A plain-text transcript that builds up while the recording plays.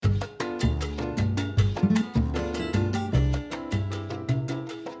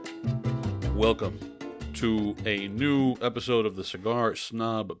welcome to a new episode of the Cigar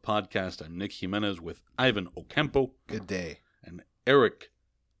Snob Podcast. I'm Nick Jimenez with Ivan Ocampo. Good day. And Eric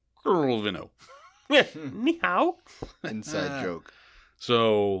Curvino. Ni hao. Inside joke.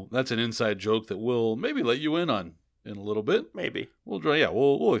 So that's an inside joke that we'll maybe let you in on in a little bit. Maybe.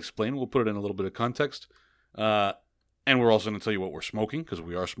 We'll explain. We'll put it in a little bit of context. And we're also going to tell you what we're smoking, because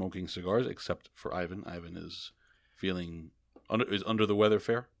we are smoking cigars, except for Ivan. Ivan is feeling under the weather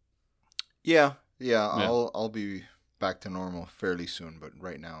fair. Yeah. I'll be back to normal fairly soon, but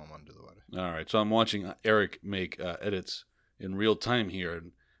right now I'm under the weather. All right. So I'm watching Eric make edits in real time here,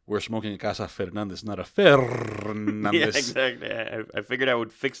 and we're smoking a Casa Fernandez, not a Fernandez. Yeah, exactly. I figured I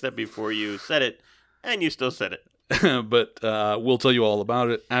would fix that before you said it, and you still said it. But we'll tell you all about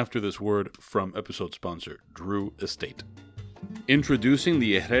it after this word from episode sponsor, Drew Estate. Introducing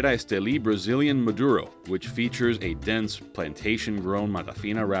the Herrera Esteli Brazilian Maduro, which features a dense plantation-grown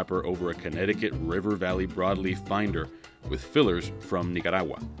Matafina wrapper over a Connecticut River Valley broadleaf binder with fillers from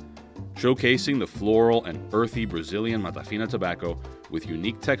Nicaragua. Showcasing the floral and earthy Brazilian Matafina tobacco with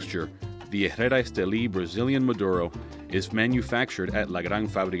unique texture, the Herrera Esteli Brazilian Maduro is manufactured at La Gran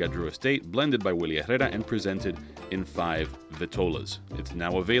Fábrica Drew Estate, blended by Willie Herrera, and presented in 5 vitolas. It's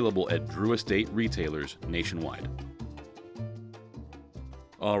now available at Drew Estate retailers nationwide.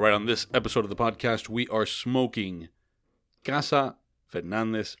 All right, on this episode of the podcast, we are smoking Casa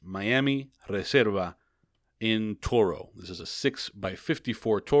Fernandez Miami Reserva in Toro. This is a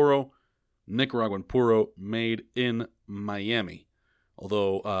 6x54 Toro, Nicaraguan Puro, made in Miami.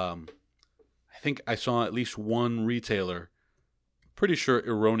 Although, I think I saw at least one retailer, pretty sure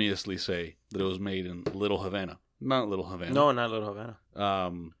erroneously say that it was made in Little Havana. Not Little Havana. No, not Little Havana.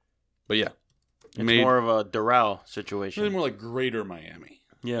 But yeah. It's more of a Doral situation. It's more like Greater Miami.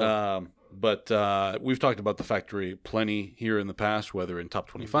 Yeah. But we've talked about the factory plenty here in the past, whether in top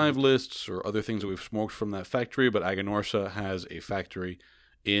 25 lists or other things that we've smoked from that factory. But Aganorsa has a factory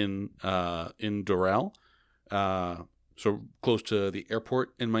in Doral, so close to the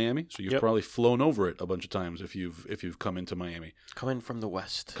airport in Miami. So you've probably flown over it a bunch of times if you've come into Miami. Coming from the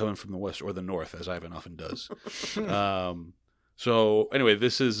west or the north, as Ivan often does. So anyway,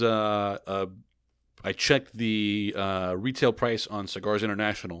 this is I checked the retail price on Cigars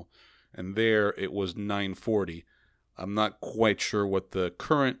International, and there it was $9.40. I'm not quite sure what the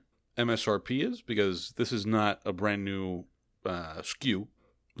current MSRP is, because this is not a brand new SKU.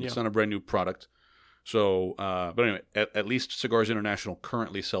 It's not a brand new product. So, but anyway, at least Cigars International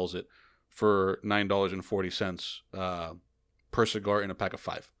currently sells it for $9.40 per cigar in a pack of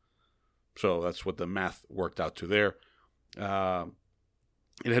 5. So that's what the math worked out to there.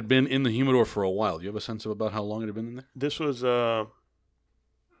 It had been in the humidor for a while. Do you have a sense of about how long it had been in there? This was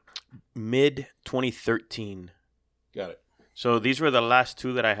mid-2013. Got it. So these were the last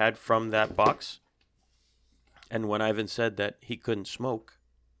 2 that I had from that box. And when Ivan said that he couldn't smoke,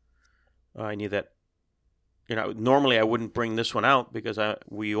 I knew that, normally I wouldn't bring this one out because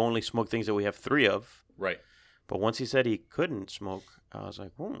we only smoke things that we have 3 of. Right. But once he said he couldn't smoke, I was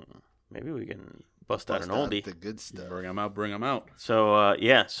like, maybe we can bust out an oldie. The good stuff. Bring them out. So,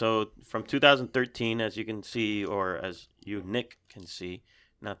 so from 2013, as you can see, or as you, Nick, can see,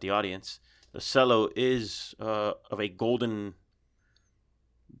 not the audience, the cello is of a golden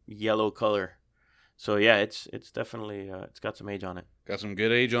yellow color. So, yeah, it's definitely, it's got some age on it. Got some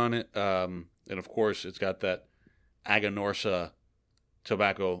good age on it. And, of course, it's got that Aganorsa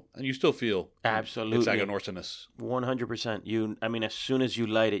tobacco. And you still feel absolutely it's Aganorsa-ness. 100%. As soon as you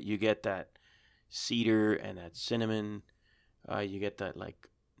light it, you get that cedar and that cinnamon. You get that, like,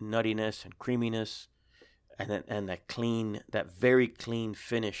 nuttiness and creaminess. And that very clean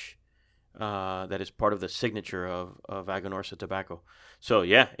finish that is part of the signature of Aganorsa tobacco. So,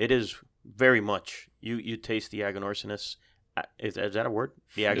 yeah, it is very much. You taste the Aganorsa-ness. Is that a word?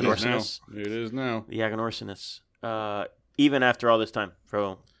 The Aganorsa-ness? It is now. The Aganorsa-ness. Even after all this time.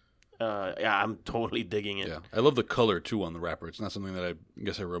 So, I'm totally digging it. Yeah, I love the color, too, on the wrapper. It's not something that I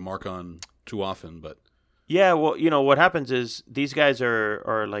guess I remark on too often, but... Yeah, well, what happens is these guys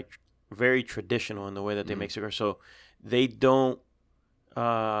are like very traditional in the way that they make cigars. So they don't...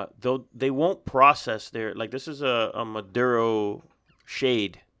 they won't process their... Like, this is a Maduro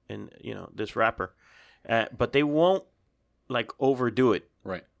shade in, this wrapper. But they won't, like, overdo it.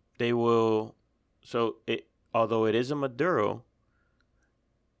 Right. They will... So, although it is a Maduro,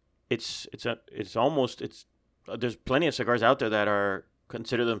 there's plenty of cigars out there that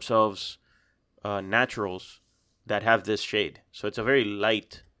consider themselves naturals that have this shade. So it's a very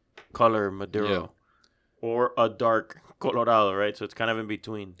light color Maduro. or a dark Colorado, right? So it's kind of in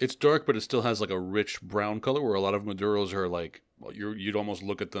between. It's dark, but it still has like a rich brown color, where a lot of Maduros are like, you'd almost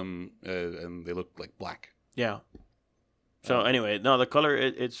look at them and they look like black. Yeah. So anyway, no, the color,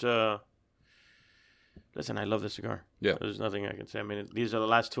 it's... Listen, I love this cigar. Yeah. There's nothing I can say. I mean, these are the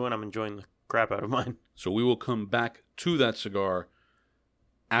last two, and I'm enjoying the crap out of mine. So we will come back to that cigar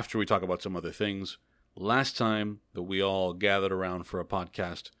after we talk about some other things. Last time that we all gathered around for a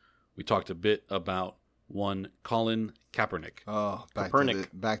podcast, we talked a bit about one Colin Kaepernick. Oh, back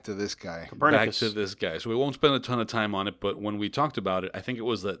to this guy. Back to this guy. So we won't spend a ton of time on it, but when we talked about it, I think it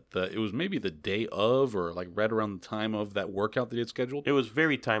was it was maybe the day of, or like right around the time of that workout that he had scheduled. It was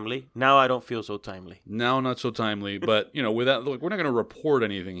very timely. Now I don't feel so timely. Now not so timely, but with that, look, we're not going to report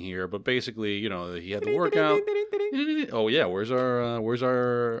anything here. But basically, he had the workout. Oh yeah, where's our Morse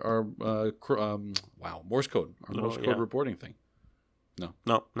code, our Morse code reporting thing? No,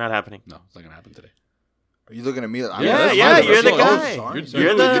 not happening. No, it's not going to happen today. Are you looking at me? You're the guy.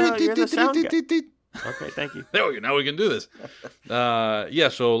 You're the sound guy. Okay, thank you. There we go. Now we can do this.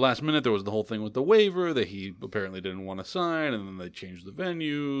 So last minute there was the whole thing with the waiver that he apparently didn't want to sign, and then they changed the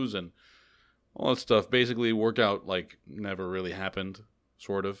venues and all that stuff. Basically, workout never really happened,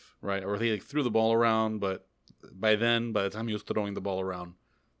 sort of, right? Or he threw the ball around, but by the time he was throwing the ball around,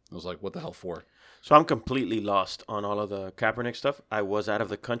 I was like, what the hell for? So I'm completely lost on all of the Kaepernick stuff. I was out of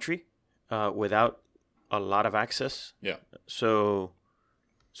the country without a lot of access. Yeah. So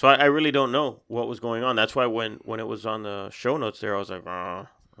I really don't know what was going on. That's why when it was on the show notes there, I was like, I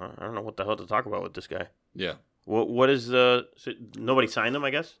don't know what the hell to talk about with this guy. Yeah. What is nobody signed him, I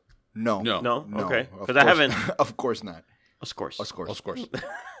guess? No. Okay. Because I haven't. Of course not. Of course.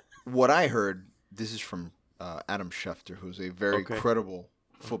 What I heard, this is from Adam Schefter, who's a very credible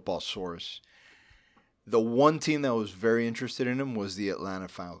football source. The one team that was very interested in him was the Atlanta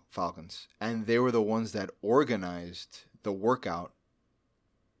Falcons. And they were the ones that organized the workout,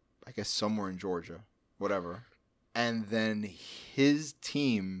 I guess somewhere in Georgia, whatever. And then his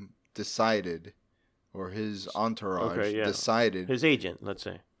team decided, or his entourage decided. His agent, let's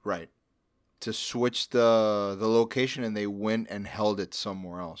say. Right. To switch the location, and they went and held it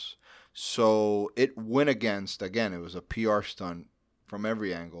somewhere else. So it went against, again, it was a PR stunt from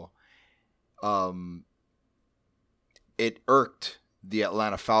every angle. It irked the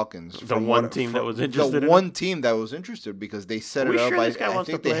Atlanta Falcons. The one team that was interested because they set it up. Sure I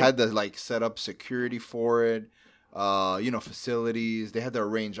think they had to set up security for it, facilities. They had to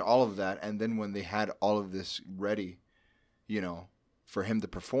arrange all of that. And then when they had all of this ready, for him to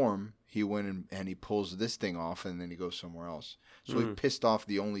perform, he went and he pulls this thing off, and then he goes somewhere else. So he pissed off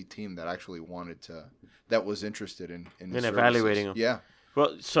the only team that actually that was interested in evaluating him. Yeah.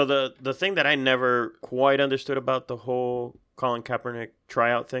 Well, so the thing that I never quite understood about the whole Colin Kaepernick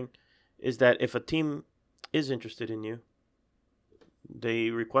tryout thing is that if a team is interested in you, they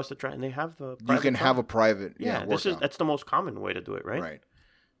request a try, and they have the private. You can have a private. Yeah, that's the most common way to do it, right? Right.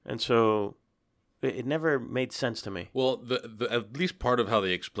 And so it never made sense to me. Well, the at least part of how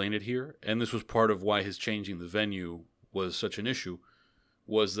they explain it here, and this was part of why his changing the venue was such an issue,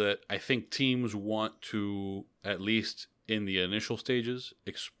 was that I think teams want to, at least in the initial stages,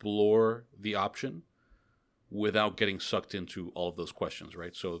 explore the option without getting sucked into all of those questions,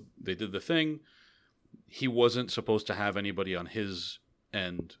 right? So they did the thing. He wasn't supposed to have anybody on his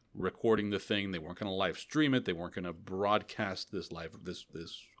end recording the thing. They weren't going to live stream it. They weren't going to broadcast this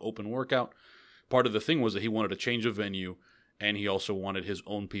open workout. Part of the thing was that he wanted to change a venue, and he also wanted his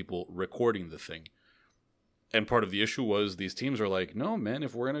own people recording the thing. And part of the issue was these teams are like, no, man,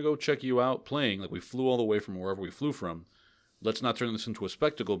 if we're going to go check you out playing, we flew all the way from wherever we flew from, let's not turn this into a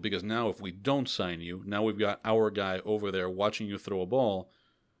spectacle, because now if we don't sign you, now we've got our guy over there watching you throw a ball,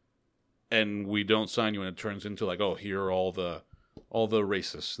 and we don't sign you, and it turns into here are all the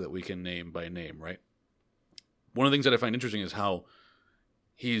racists that we can name by name, right? One of the things that I find interesting is how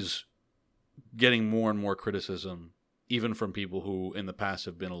he's getting more and more criticism, even from people who in the past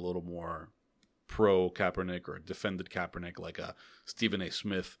have been a little more pro Kaepernick or defended Kaepernick, like Stephen A.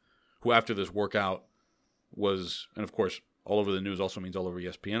 Smith, who after this workout was, and of course, all over the news also means all over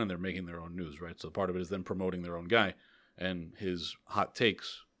ESPN, and they're making their own news, right? So part of it is them promoting their own guy and his hot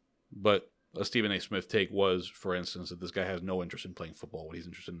takes. But a Stephen A. Smith take was, for instance, that this guy has no interest in playing football. What he's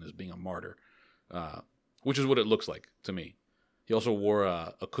interested in is being a martyr, which is what it looks like to me. He also wore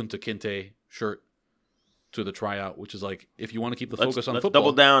a Kunta Kinte shirt to the tryout, which is if you want to keep the focus on let's football.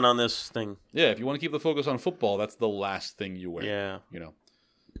 Double down on this thing. Yeah, if you want to keep the focus on football, that's the last thing you wear. Yeah.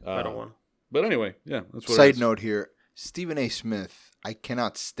 I don't want. But anyway, yeah, that's what Side note here, Stephen A. Smith, I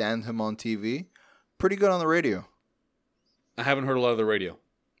cannot stand him on TV. Pretty good on the radio. I haven't heard a lot of the radio.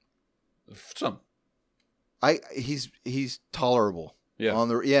 Some. He's tolerable. Yeah. On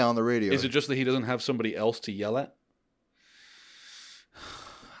the radio. Is it just that he doesn't have somebody else to yell at?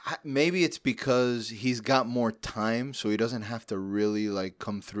 Maybe it's because he's got more time, so he doesn't have to really like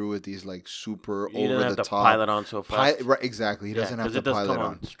come through with these like super He over doesn't the have to top. pile it on so fast. Right, exactly. He doesn't have to pile it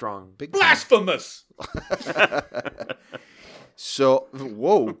on. Strong. Big Blasphemous! So,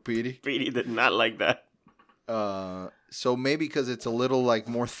 whoa, Petey. Petey did not like that. So maybe because it's a little like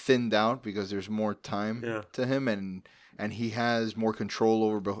more thinned out because there's more time to him, and he has more control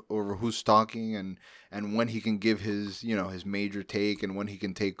over who's talking and when he can give his his major take and when he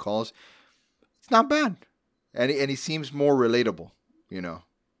can take calls. It's not bad, and he seems more relatable.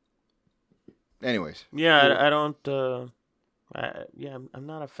 Anyways. Yeah, I don't. I'm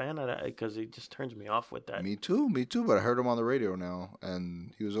not a fan of that because he just turns me off with that. Me too. But I heard him on the radio now,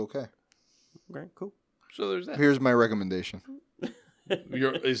 and he was okay. Okay, cool. So there's that. Here's my recommendation.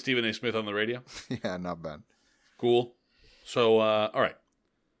 Is Stephen A. Smith on the radio? Yeah, not bad. Cool. So, all right.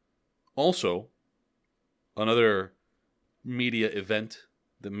 Also, another media event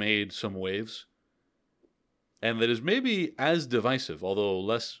that made some waves, and that is maybe as divisive, although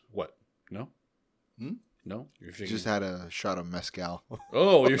less. What? No. No, you're shaking. Just had a shot of mezcal.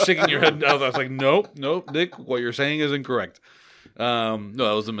 Oh, you're shaking your head. I was like, nope, Nick. What you're saying is incorrect. No,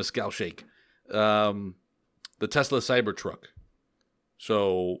 that was the mezcal shake. The Tesla Cybertruck.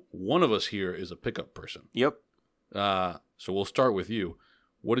 So one of us here is a pickup person. Yep. So we'll start with you.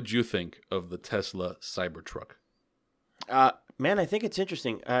 What did you think of the Tesla Cybertruck? Man, I think it's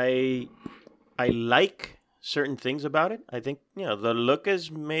interesting. I like certain things about it. I think, the look is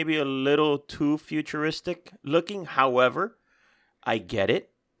maybe a little too futuristic looking. However, I get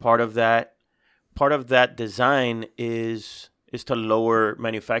it. Part of that design is to lower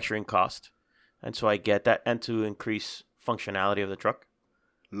manufacturing cost. And so I get that, and to increase functionality of the truck.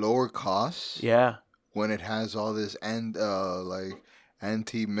 Lower costs? Yeah. When it has all this like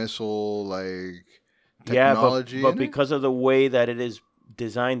anti-missile like technology. Yeah, but because of the way that it is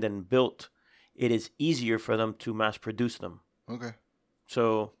designed and built, it is easier for them to mass produce them. Okay.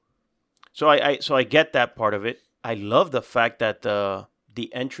 So I get that part of it. I love the fact that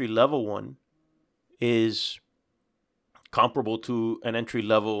the entry level one is comparable to an entry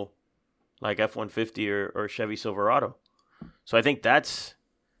level like F-150 or Chevy Silverado. So I think that's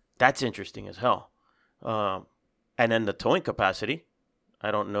interesting as hell. And then the towing capacity, I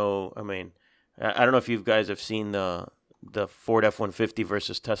don't know. I mean, I don't know if you guys have seen the Ford F-150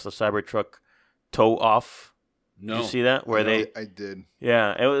 versus Tesla Cybertruck tow off. No. Did you see that? I did.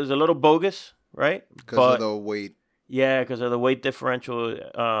 Yeah, it was a little bogus, right? Because of the weight. Yeah, because of the weight differential.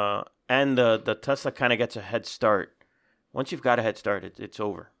 And the Tesla kind of gets a head start. Once you've got a head start, it's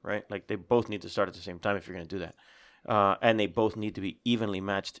over, right? Like, they both need to start at the same time if you're going to do that. And they both need to be evenly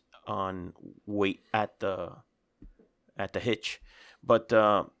matched on weight at the hitch. But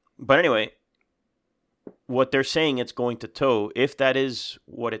anyway, what they're saying it's going to tow, if that is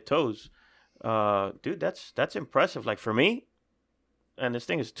what it tows, dude, that's impressive. Like, for me, and this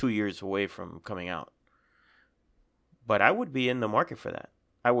thing is 2 years away from coming out, but I would be in the market for that.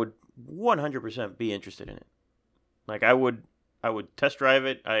 I would 100% be interested in it. Like, I would test drive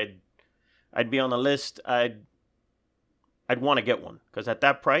it. I'd be on the list. I'd want to get one because at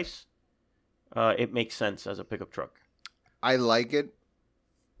that price, it makes sense as a pickup truck. I like it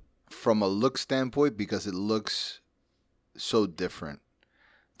from a look standpoint because it looks so different.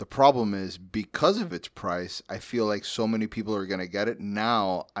 The problem is because of its price, I feel like so many people are going to get it.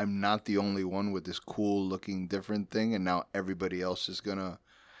 Now I'm not the only one with this cool looking different thing, and now everybody else is gonna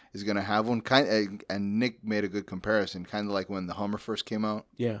have one. And Nick made a good comparison, kind of like when the Hummer first came out.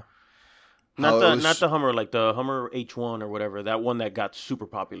 Yeah. Not the Hummer, like the Hummer H1 or whatever, that one that got super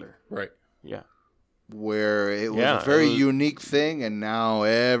popular. Right. Yeah. Where it was a very unique thing, and now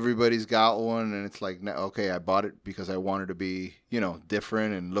everybody's got one, and it's like, okay, I bought it because I wanted to be,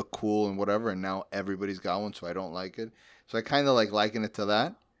 different and look cool and whatever, and now everybody's got one, so I don't like it. So I kind of liken it to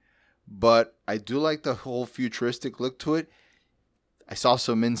that, but I do like the whole futuristic look to it. I saw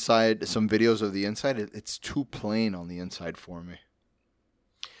some videos of the inside. It's too plain on the inside for me.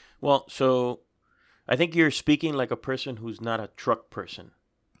 Well, so I think you're speaking like a person who's not a truck person.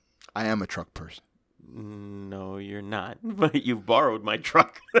 I am a truck person. No, you're not. But you've borrowed my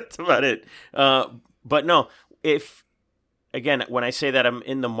truck. That's about it. But no, when I say that I'm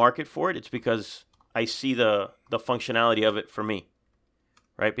in the market for it, it's because I see the functionality of it for me,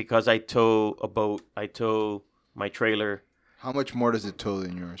 right? Because I tow a boat, I tow my trailer. How much more does it tow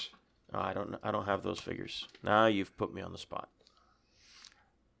than yours? I don't have those figures. Now you've put me on the spot.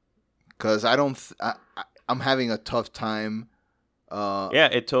 Because I'm having a tough time Yeah,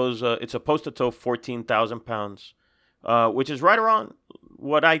 it tows. It's supposed to tow 14,000 pounds, which is right around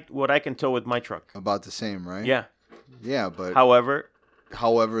what I can tow with my truck. About the same, right? Yeah. Yeah, but However,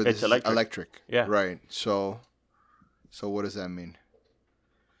 this electric. is electric. Yeah. Right. So what does that mean?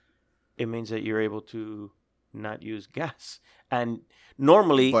 It means that you're able to not use gas, and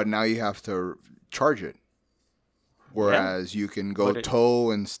normally, But now you have to charge it. Whereas you can go But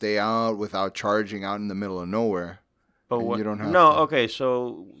tow and stay out without charging out in the middle of nowhere. but and what? you don't have No, to. okay.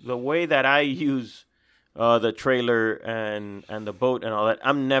 So the way that I use the trailer and the boat and all that,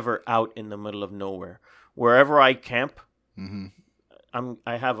 I'm never out in the middle of nowhere. Wherever I camp, Mm-hmm.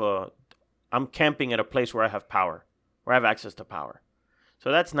 I'm camping at a place where I have power, where I have access to power.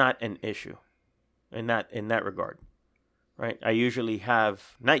 So that's not an issue in that regard, right?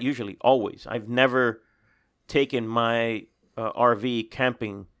 Always. I've never taken my RV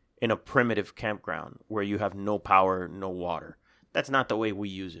camping in a primitive campground where you have no power, no water. That's not the way we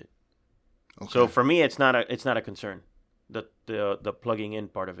use it. Okay. So for me, it's not a concern, the plugging in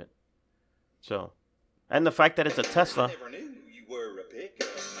part of it. So, and the fact that it's a Tesla. I never knew you were a pickup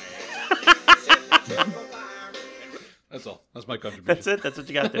man. That's all. That's my contribution. That's it. That's what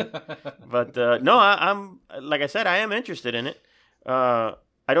you got there. But no, I'm like I said, I am interested in it. I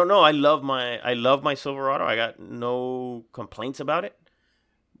don't know. I love my Silverado. I got no complaints about it.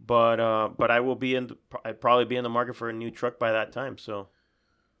 But I'd probably be in the market for a new truck by that time. So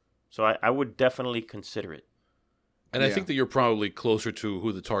I would definitely consider it. And I think that you're probably closer to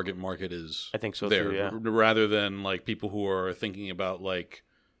who the target market is. I think so there, too. Yeah. Rather than like people who are thinking about like,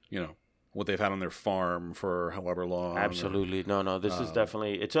 what they've had on their farm for however long. Absolutely. No. This is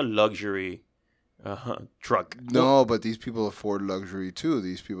definitely, it's a luxury truck. No, but these people afford luxury too.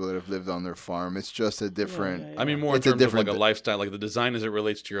 These people that have lived on their farm. It's just a different. Yeah. I mean, more It's in a terms of like different a lifestyle, like the design as it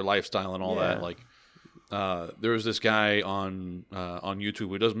relates to your lifestyle and all that. Like, there was this guy on YouTube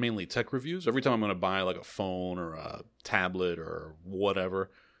who does mainly tech reviews. Every time I'm going to buy like a phone or a tablet or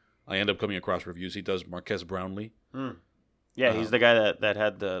whatever, I end up coming across reviews. He does Marques Brownlee. Yeah, he's the guy that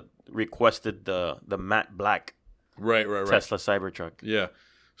had requested the matte black Right. Tesla Cybertruck. Yeah.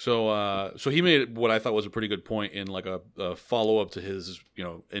 So he made what I thought was a pretty good point in like a follow up to his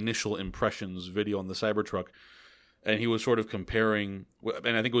initial impressions video on the Cybertruck, and he was sort of comparing,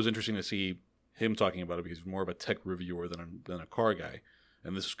 and I think it was interesting to see him talking about it because he's more of a tech reviewer than a car guy,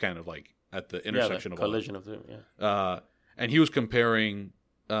 and this is kind of like at the intersection the of collision of the and he was comparing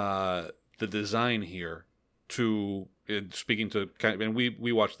the design here to speaking to and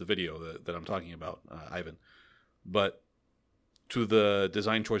we watched the video that I'm talking about, Ivan, but to the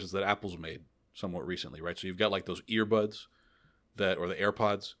design choices that Apple's made somewhat recently, right? So you've got like those earbuds or the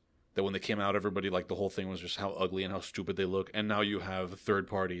AirPods that when they came out, everybody like the whole thing was just how ugly and how stupid they look. And now you have third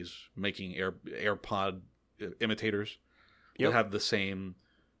parties making AirPod imitators that have the same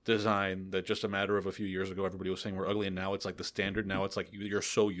design that just a matter of a few years ago everybody was saying were ugly, and now it's like the standard. Now it's like you're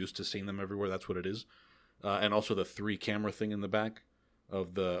so used to seeing them everywhere. That's what it is. And also the 3-camera thing in the back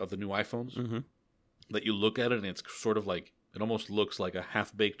of the new iPhones that you look at it and it's sort of like it almost looks like a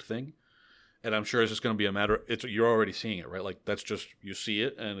half-baked thing. And I'm sure it's just going to be a matter you're already seeing it, right? Like that's just you see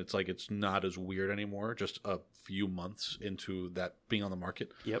it and it's like it's not as weird anymore just a few months into that being on the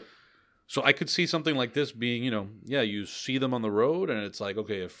market. Yep. So I could see something like this being, you see them on the road and it's like,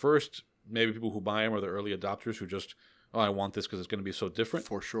 okay, at first maybe people who buy them are the early adopters who just, I want this because it's going to be so different.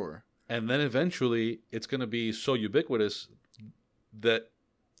 For sure. And then eventually it's going to be so ubiquitous that,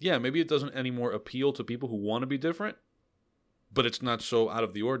 maybe it doesn't anymore appeal to people who want to be different, but it's not so out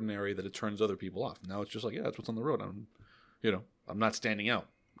of the ordinary that it turns other people off. Now it's just like, that's what's on the road. I'm not standing out.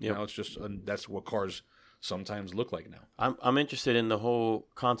 Yep. Now it's just, that's what cars sometimes look like now. I'm interested in the whole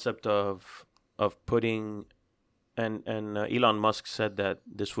concept of putting, and Elon Musk said that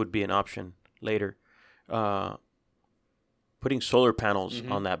this would be an option later, putting solar panels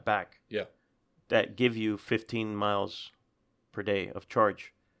on that back. Yeah. That give you 15 miles per day of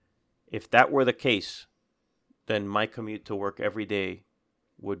charge. If that were the case, then my commute to work every day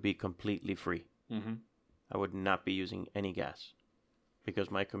would be completely free. Mm-hmm. I would not be using any gas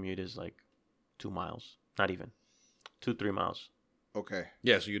because my commute is like 2 miles, not even 2-3 miles. Okay.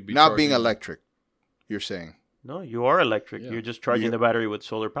 Yeah, so you'd be not being charging- electric, you're saying. No, you are electric. Yeah. You're just charging the battery with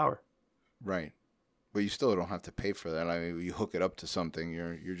solar power. Right. But you still don't have to pay for that. I mean, you hook it up to something,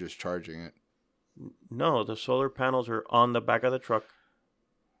 you're just charging it. No, the solar panels are on the back of the truck.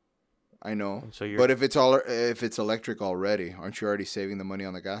 I know. So but if it's electric already, aren't you already saving the money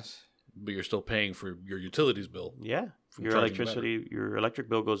on the gas? But you're still paying for your utilities bill. Yeah, From your charging electricity, your electric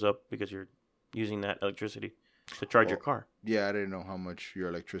bill goes up because you're using that electricity to charge your car. Yeah, I didn't know how much your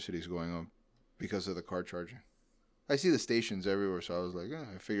electricity is going up because of the car charging. I see the stations everywhere, so I was like,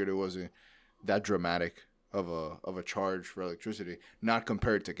 I figured it wasn't that dramatic of a charge for electricity, not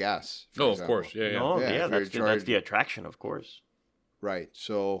compared to gas. Oh, of course. Yeah, yeah. No, Yeah, yeah, if that's you're that's the attraction, of course. Right.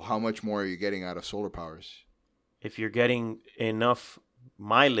 So how much more are you getting out of solar powers? If you're getting enough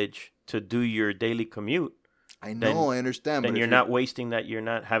mileage to do your daily commute, I know, I understand. then but you're if not wasting that. You're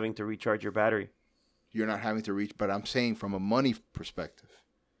not having to recharge your battery. You're not having to reach, but I'm saying from a money perspective.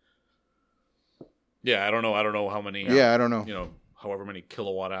 Yeah, I don't know how many. Yeah, I don't know. You know, however many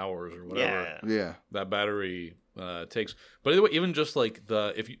kilowatt hours or whatever Yeah. that battery takes. But anyway, even just like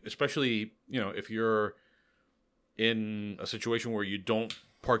especially if you're in a situation where you don't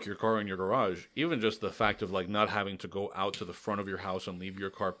park your car in your garage, even just the fact of like not having to go out to the front of your house and leave your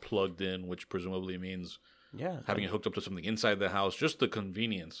car plugged in, which presumably means having it hooked up to something inside the house, just the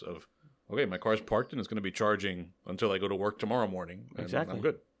convenience of, okay, my car's parked and it's going to be charging until I go to work tomorrow morning. And Exactly. I'm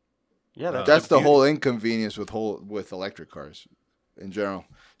good. Yeah, That's the whole inconvenience with electric cars in general.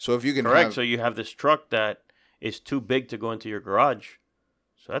 So if you can correct. So you have this truck that is too big to go into your garage.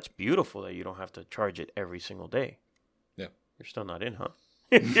 So that's beautiful that you don't have to charge it every single day. Yeah. You're still not in, huh?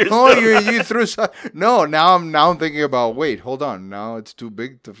 you threw some. No, now I'm thinking about. Wait, hold on. Now it's too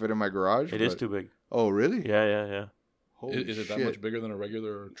big to fit in my garage. It is too big. Oh, really? Yeah. Holy Is it that shit. much bigger than a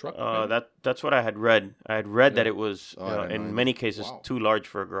regular truck? That's what I had read. I had read that it was, Oh, I didn't know in either. many cases, Wow. too large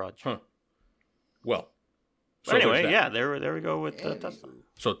for a garage. Huh. Well. But anyway, there's that. there we go with Tesla.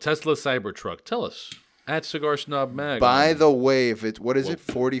 So Tesla Cybertruck. Tell us at Cigar Snob Mag. By the way, if it's what is Whoa. it?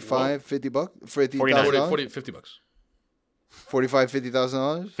 45, 50 bucks, 49. 50 bucks.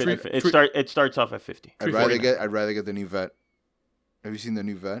 $45,000, $50,000. It starts off at 50. I'd rather get the new Vet. Have you seen the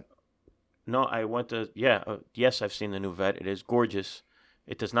new Vet? No, I went to yes, I've seen the new Vet. It is gorgeous.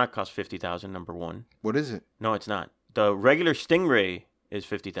 It does not cost $50,000. Number one. What is it? No, it's not. The regular Stingray is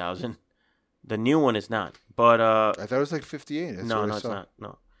 $50,000. The new one is not. But I thought it was like 58. That's no, what I it's saw. not.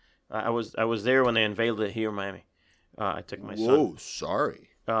 No, I was there when they unveiled it here in Miami. I took my Whoa, sorry.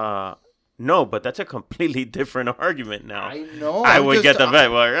 son. No, but that's a completely different argument now. I know. I would get the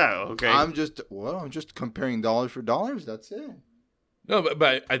Vet. Well, yeah, okay. I'm just comparing dollars for dollars. That's it. No,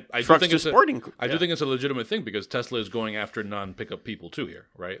 but I do Trucks think to it's sporting. I do think it's a legitimate thing because Tesla is going after non-pickup people too here,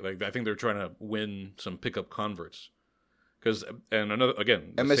 right? Like I think they're trying to win some pickup converts. Because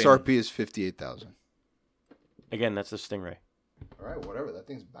MSRP is 58,000. Again, that's the Stingray. All right, whatever. That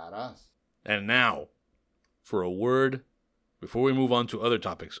thing's badass. And now, for a word before we move on to other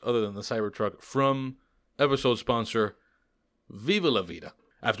topics other than the Cybertruck from episode sponsor Viva La Vida.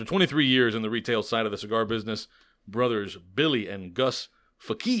 After 23 years in the retail side of the cigar business, brothers Billy and Gus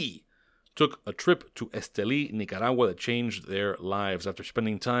Faki took a trip to Esteli, Nicaragua that changed their lives. After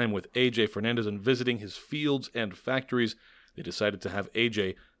spending time with AJ Fernandez and visiting his fields and factories, they decided to have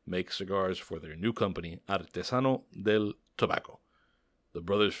AJ make cigars for their new company, Artesano del Tobacco. The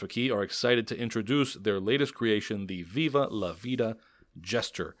brothers Faki are excited to introduce their latest creation, the Viva La Vida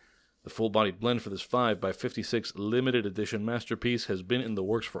Jester. The full-bodied blend for this 5x56 limited edition masterpiece has been in the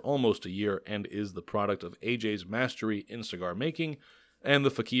works for almost a year and is the product of AJ's mastery in cigar making and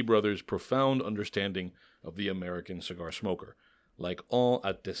the Faki brothers' profound understanding of the American cigar smoker. Like all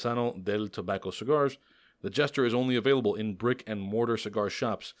Artesano del Tobacco cigars, the Jester is only available in brick-and-mortar cigar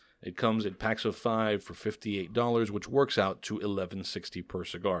shops. It comes in packs of 5 for $58, which works out to $11.60 per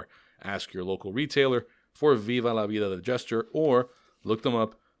cigar. Ask your local retailer for Viva La Vida the Jester or look them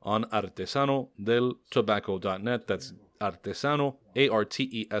up on artesanodeltobacco.net. That's Artesano,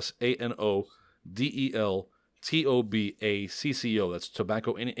 Artesano, Deltobacco. That's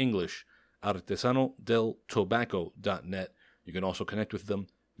tobacco in English. Artesanodeltobacco.net. You can also connect with them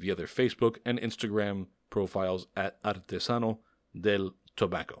via their Facebook and Instagram profiles at Artesano del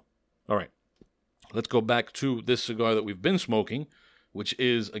Tobacco. All right, let's go back to this cigar that we've been smoking, which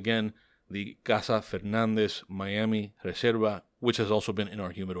is, again, the Casa Fernandez Miami Reserva, which has also been in our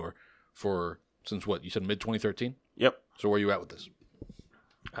humidor since what? You said mid-2013? Yep. So where are you at with this?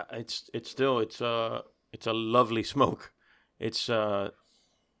 It's a lovely smoke. It's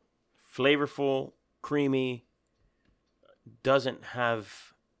flavorful, creamy, doesn't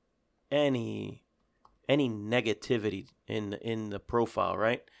have any negativity in the profile,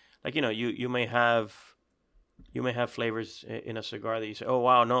 right? Like, you may have flavors in a cigar that you say, oh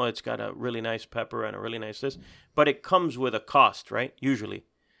wow, no, it's got a really nice pepper and a really nice this, but it comes with a cost, right? Usually,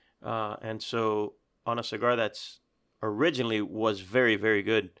 and so on a cigar that's originally was very, very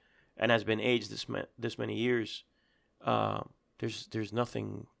good and has been aged this many years, there's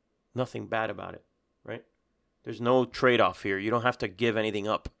nothing bad about it, right? There's no trade-off here. You don't have to give anything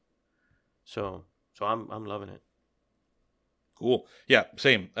up. So I'm loving it. Cool. Yeah,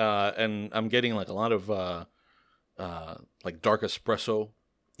 same. And I'm getting like a lot of like dark espresso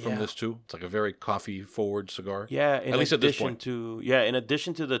from Yeah. this too. It's like a very coffee forward cigar. Yeah, At least at this point. In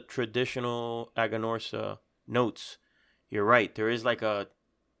addition to the traditional Aganorsa notes, you're right. There is like a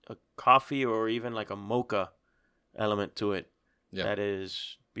coffee or even like a mocha element to it that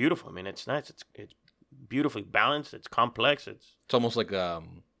is beautiful. I mean, it's nice. It's beautifully balanced. It's complex. It's almost like a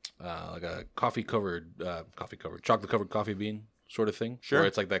chocolate covered coffee bean sort of thing. Sure. Where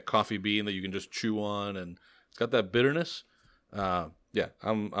it's like that coffee bean that you can just chew on, and it's got that bitterness. Yeah,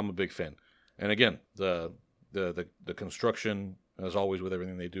 I'm a big fan. And again, the construction, as always with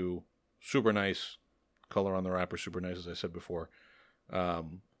everything they do, super nice. Color on the wrapper, super nice, as I said before.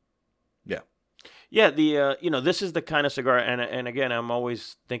 Yeah. Yeah, this is the kind of cigar, and again, I'm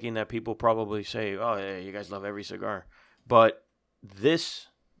always thinking that people probably say, "Oh, yeah, you guys love every cigar," but this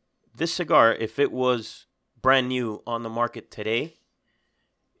cigar, if it was brand new on the market today,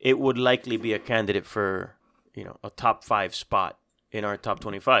 it would likely be a candidate for a top 5 spot in our top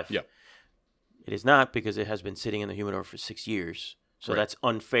 25. Yeah, it is not, because it has been sitting in the humidor for 6 years, so that's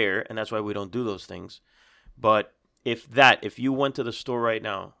unfair, and that's why we don't do those things. But if you went to the store right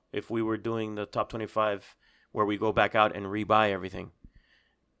now, if we were doing the top 25 where we go back out and rebuy everything,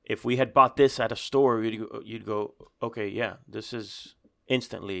 if we had bought this at a store, you'd go, okay, yeah, this is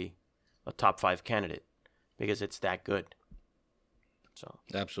instantly a top 5 candidate because it's that good. So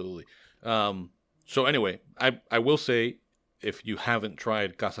absolutely. So anyway, I will say, if you haven't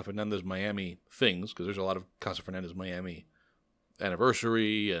tried Casa Fernandez Miami things, because there's a lot of Casa Fernandez Miami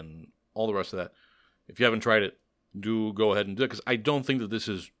anniversary and all the rest of that, if you haven't tried it, do go ahead and do it, because I don't think that this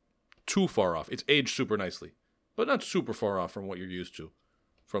is too far off. It's aged super nicely, but not super far off from what you're used to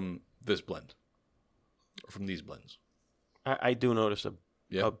from this blend, or from these blends. I do notice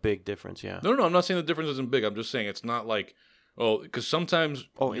a big difference, yeah. No, I'm not saying the difference isn't big. I'm just saying it's not like, because sometimes...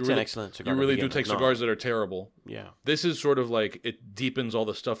 it's an excellent cigar. You really do take cigars that are terrible. Yeah. This is sort of like, it deepens all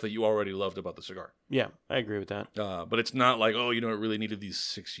the stuff that you already loved about the cigar. Yeah, I agree with that. But it's not like, it really needed these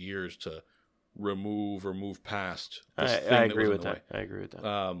 6 years to remove or move past this thing I that agree was in with the that. way. I agree with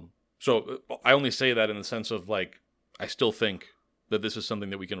that. So I only say that in the sense of, like, I still think that this is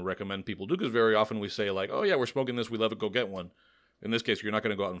something that we can recommend people do, because very often we say, like, oh yeah, we're smoking this, we love it, go get one. In this case, you're not going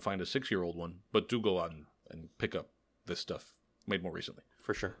to go out and find a 6-year-old one, but do go out and pick up this stuff made more recently.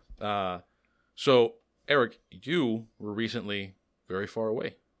 For sure. So, Eric, you were recently very far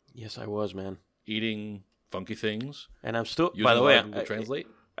away. Yes, I was, man. Eating funky things. And I'm still, using by the way, Google Translate.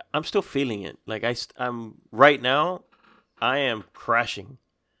 I'm still feeling it. Like I'm right now, I am crashing.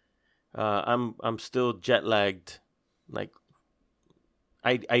 I'm still jet lagged. Like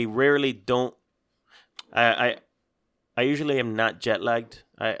I rarely don't. I usually am not jet lagged.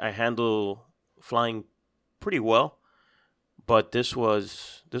 I handle flying pretty well, but this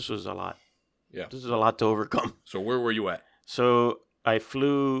was a lot. Yeah, this is a lot to overcome. So where were you at? So I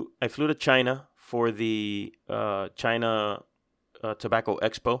flew to China for the China Tobacco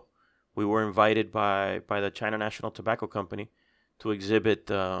Expo. We were invited by the China National Tobacco Company to exhibit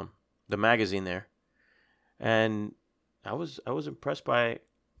the magazine there, and I was impressed by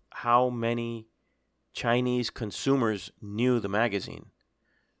how many Chinese consumers knew the magazine.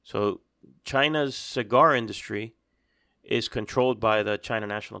 So China's cigar industry is controlled by the China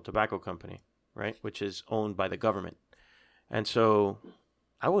National Tobacco Company, right, which is owned by the government. And so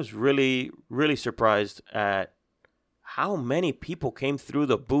I was really, really surprised at how many people came through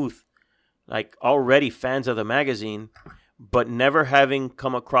the booth, like already fans of the magazine, but never having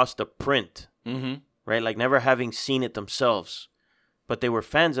come across the print, right? Like never having seen it themselves. But they were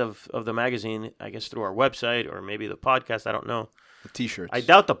fans of the magazine, I guess, through our website or maybe the podcast. I don't know. The T-shirts. I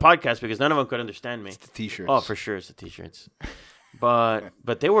doubt the podcast because none of them could understand me. It's the T-shirts. Oh, for sure, it's the T-shirts.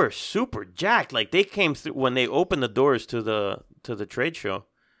 But they were super jacked. Like they came through when they opened the doors to the trade show.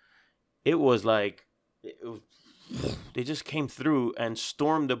 It was like they just came through and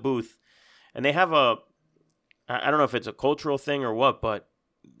stormed the booth. And they have I don't know if it's a cultural thing or what, but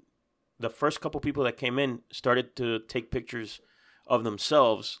the first couple people that came in started to take pictures of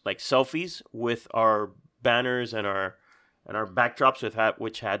themselves, like selfies with our banners and our backdrops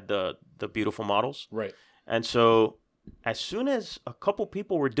which had the beautiful models. Right. And so as soon as a couple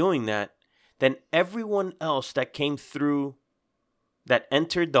people were doing that, then everyone else that came through, that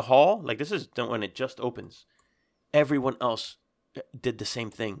entered the hall, like this is when it just opens, everyone else did the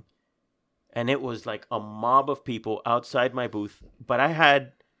same thing. And it was like a mob of people outside my booth. But I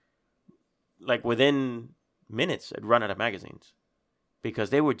had, like within minutes, I'd run out of magazines.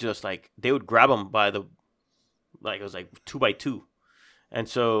 Because they were just like, they would grab them by the, like it was like 2 by 2. And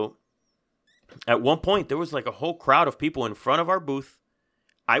so at one point, there was like a whole crowd of people in front of our booth.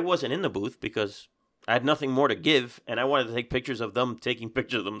 I wasn't in the booth because I had nothing more to give, and I wanted to take pictures of them taking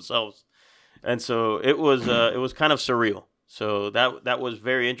pictures of themselves. And so it was kind of surreal. So that was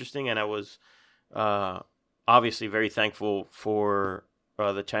very interesting, and I was obviously very thankful for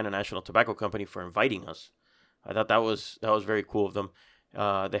the China National Tobacco Company for inviting us. I thought that was very cool of them.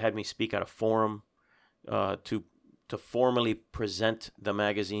 They had me speak at a forum to formally present the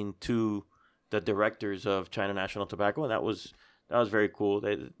magazine to the directors of China National Tobacco, and that was very cool.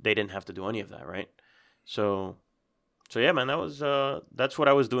 They didn't have to do any of that, right? So yeah, man, that's what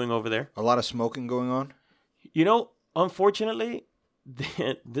I was doing over there. A lot of smoking going on? Unfortunately,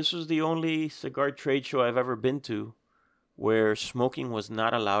 this was the only cigar trade show I've ever been to where smoking was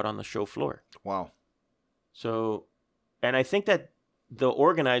not allowed on the show floor. Wow. So, and I think that the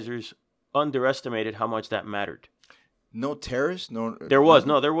organizers underestimated how much that mattered. No terrace? There was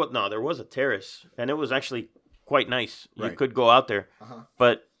a terrace, and it was actually quite nice. Right. You could go out there. Uh-huh.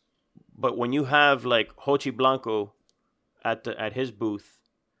 But when you have like Hochi Blanco at his booth,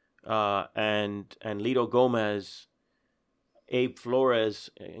 and Lito Gomez, Abe Flores,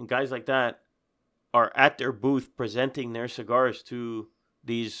 and guys like that are at their booth presenting their cigars to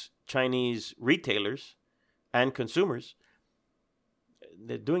these Chinese retailers and consumers,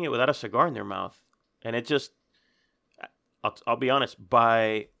 they're doing it without a cigar in their mouth. And it just, I'll be honest,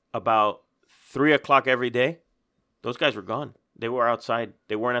 by about 3 o'clock every day, those guys were gone. They were outside.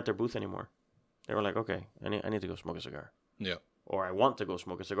 They weren't at their booth anymore. They were like, okay, I need to go smoke a cigar. Yeah. Or I want to go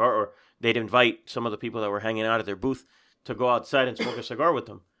smoke a cigar. Or they'd invite some of the people that were hanging out at their booth to go outside and smoke a cigar with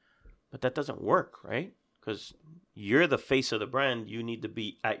them. But that doesn't work, right? Because you're the face of the brand. You need to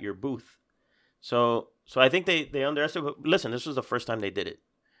be at your booth. So I think they underestimated. Listen, this was the first time they did it.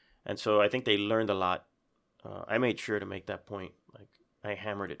 And so I think they learned a lot. I made sure to make that point. Like, I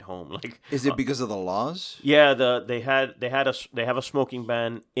hammered it home. Like, is it because of the laws? Yeah, they have a smoking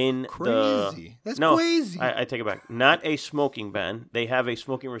ban in crazy. That's no, crazy. I take it back. Not a smoking ban. They have a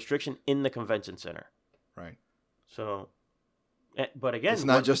smoking restriction in the convention center. Right. So, but again, it's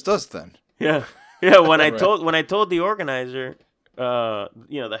not just us then. Yeah, yeah. When I told the organizer,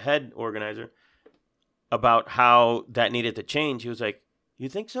 the head organizer, about how that needed to change, he was like, "You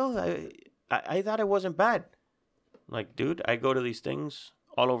think so? I thought it wasn't bad." I'm like, dude, I go to these things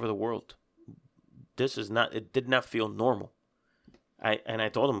all over the world. It did not feel normal. I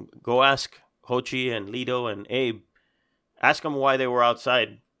told him, go ask Hochi and Lito and Abe, ask them why they were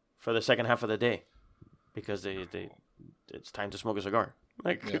outside for the second half of the day, because it's time to smoke a cigar.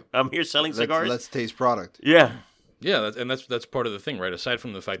 Like, yeah. I'm here selling cigars. Let's taste product. Yeah. Yeah, that's part of the thing, right? Aside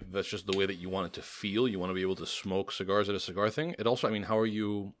from the fact that that's just the way that you want it to feel, you want to be able to smoke cigars at a cigar thing. It also, I mean, how are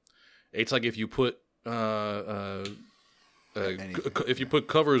you? It's like if you put if you put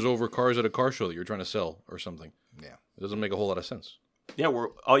covers over cars at a car show that you're trying to sell or something. Yeah, it doesn't make a whole lot of sense. Yeah,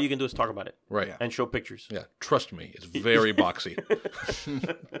 all you can do is talk about it, right? Yeah. And show pictures. Yeah, trust me, it's very boxy.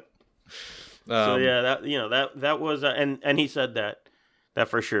 So yeah, that was, and he said that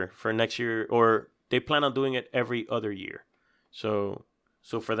for sure for next year, or they plan on doing it every other year. So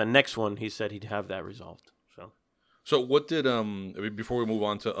for the next one, he said he'd have that resolved. So what did before we move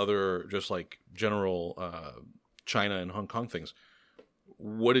on to other just like general China and Hong Kong things,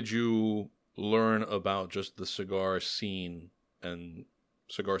 what did you learn about just the cigar scene and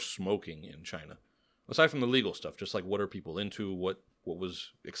cigar smoking in China? Aside from the legal stuff, just like what are people into? What was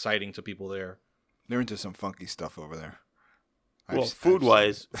exciting to people there? They're into some funky stuff over there. Well,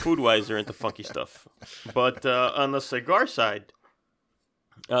 food-wise, they're into funky stuff. But on the cigar side,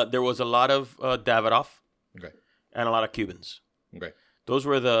 there was a lot of Davidoff. Okay. And a lot of Cubans. Okay. Those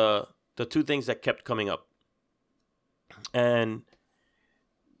were the two things that kept coming up. And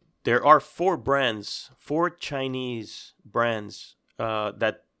there are 4 Chinese brands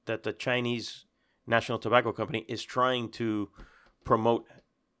that the Chinese National Tobacco Company is trying to promote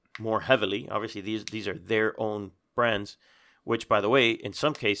more heavily. Obviously, these are their own brands, which, by the way, in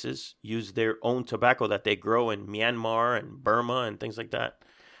some cases, use their own tobacco that they grow in Myanmar and Burma and things like that.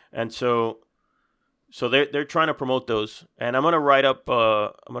 And so they're trying to promote those, and I'm gonna write up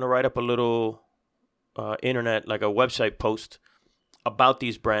a little internet, like a website post about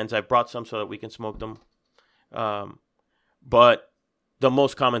these brands. I brought some so that we can smoke them. But the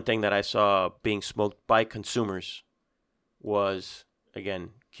most common thing that I saw being smoked by consumers was, again,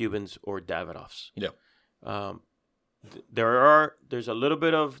 Cubans or Davidoffs. Yeah. There's a little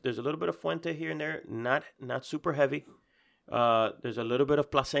bit of Fuente here and there, not super heavy. There's a little bit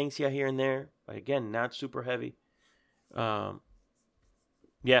of Plasencia here and there, but again, not super heavy.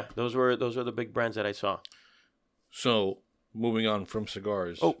 Yeah, those were the big brands that I saw. So, moving on from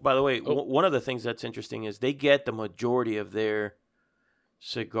cigars. Oh, by the way, one of the things that's interesting is they get the majority of their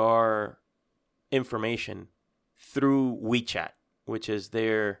cigar information through WeChat, which is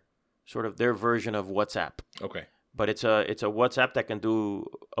their version of WhatsApp. Okay. But it's a WhatsApp that can do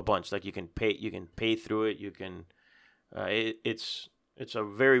a bunch. Like you can pay through it. You can it's a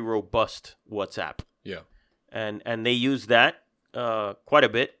very robust WhatsApp. Yeah. And they use that quite a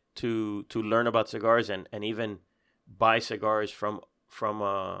bit to learn about cigars and even buy cigars from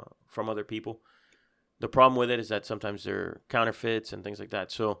other people. The problem with it is that sometimes they're counterfeits and things like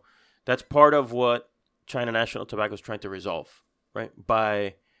that. So that's part of what China National Tobacco is trying to resolve, right?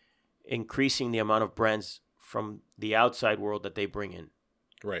 By increasing the amount of brands from the outside world that they bring in.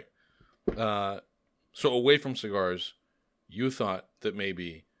 Right. So away from cigars, you thought that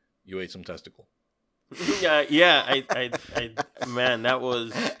maybe you ate some testicle. Yeah. I man, that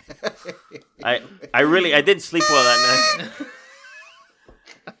was. I didn't sleep well that night.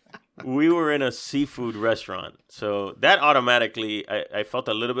 We were in a seafood restaurant, so that automatically, I felt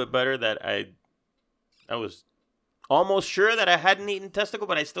a little bit better that I was almost sure that I hadn't eaten testicle,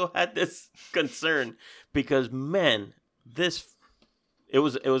 but I still had this concern because, man, it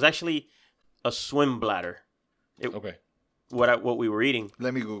was actually a swim bladder. Okay. What we were eating.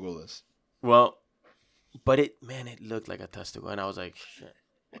 Let me Google this. Well, but it looked like a testicle, and I was like, shit,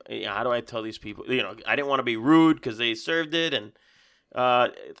 how do I tell these people? I didn't want to be rude because they served it, and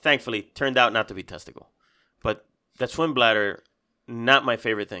thankfully turned out not to be testicle. But that swim bladder, not my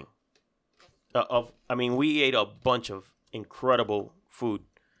favorite thing. We ate a bunch of incredible food.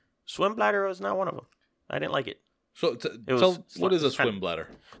 Swim bladder was not one of them. I didn't like it. So what is a swim bladder?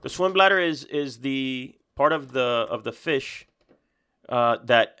 The swim bladder is the part of the fish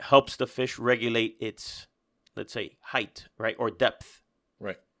that helps the fish regulate its, let's say, height, right, or depth.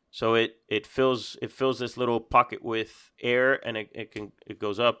 Right. So it fills this little pocket with air, and it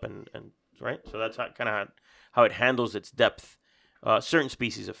goes up and right. So that's how it handles its depth. Certain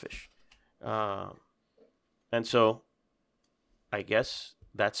species of fish, and so I guess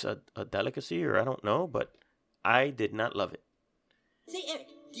that's a delicacy, or I don't know, but I did not love it. Say, Eric,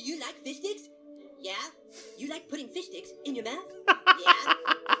 do you like fish sticks? Yeah? You like putting fish sticks in your mouth? Yeah?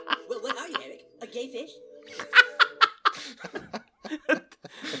 Well, what are you, Eric? A gay fish?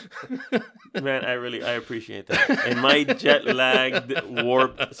 Man, I appreciate that. In my jet-lagged,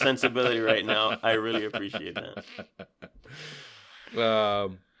 warped sensibility right now, I really appreciate that.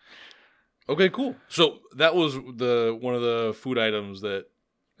 Okay, cool. So that was one of the food items that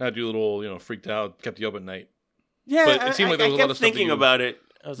had you a little, freaked out, kept you up at night. Yeah, but it seemed like there was a lot of stuff thinking about it.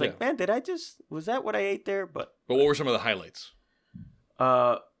 I was like, man, was that what I ate there? But what were some of the highlights?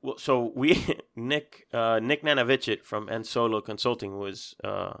 Well, so Nick Nanavicit from Ensolo Consulting was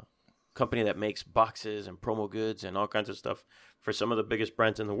a company that makes boxes and promo goods and all kinds of stuff for some of the biggest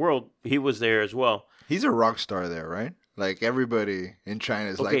brands in the world. He was there as well. He's a rock star there, right? Like everybody in China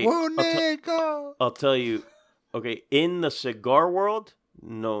is like, whoa, Nick! I'll tell you, okay, in the cigar world,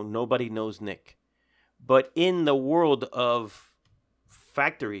 no, nobody knows Nick. But in the world of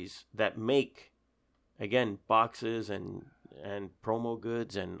factories that make, again, boxes and promo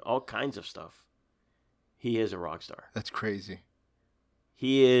goods and all kinds of stuff, he is a rock star. That's crazy.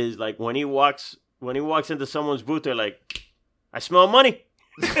 He is like when he walks into someone's booth, they're like, I smell money.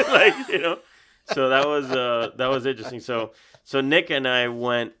 So that was interesting. So Nick and I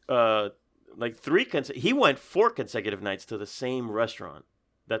went he went 4 consecutive nights to the same restaurant,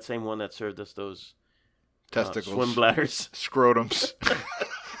 that same one that served us those testicles, swim bladders, scrotums,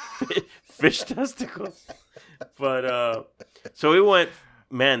 fish testicles. But so we went.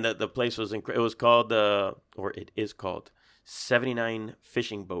 Man, the place was incredible. It was called or it is called 79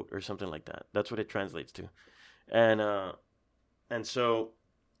 Fishing Boat or something like that. That's what it translates to. And so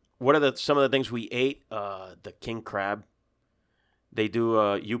what are some of the things we ate? The king crab. They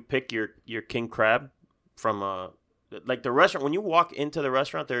do you pick your king crab from like the restaurant. When you walk into the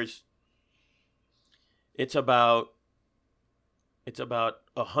restaurant, it's about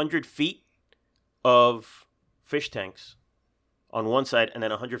 100 feet of fish tanks on one side, and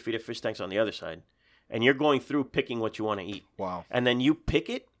then 100 feet of fish tanks on the other side. And you're going through picking what you want to eat. Wow. And then you pick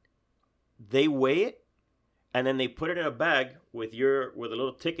it, they weigh it, and then they put it in a bag with a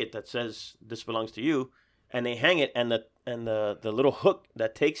little ticket that says this belongs to you, and they hang it, and the little hook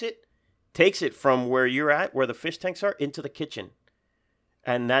that takes it from where you're at, where the fish tanks are, into the kitchen.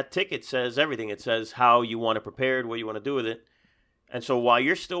 And that ticket says everything. It says how you want it prepared, what you want to do with it. And so while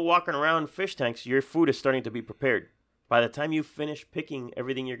you're still walking around fish tanks, your food is starting to be prepared. By the time you finish picking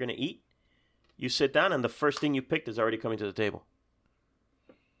everything you're going to eat, you sit down and the first thing you picked is already coming to the table.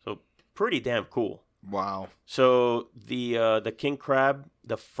 So pretty damn cool. Wow. So the king crab,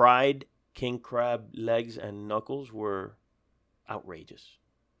 the fried king crab legs and knuckles were outrageous.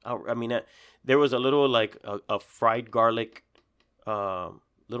 I mean, there was a little like a fried garlic,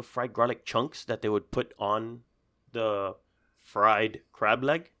 little fried garlic chunks that they would put on the fried crab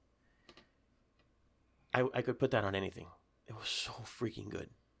leg. I could put that on anything. It was so freaking good.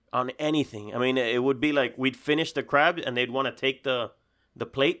 On anything. I mean, it would be like we'd finish the crab and they'd want to take the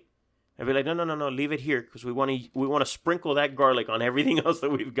plate. I'd be like, no, leave it here because we want to sprinkle that garlic on everything else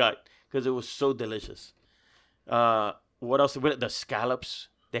that we've got because it was so delicious. What else? The scallops.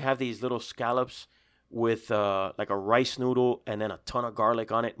 They have these little scallops with like a rice noodle and then a ton of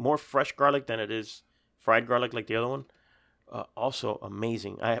garlic on it. More fresh garlic than it is fried garlic like the other one. Also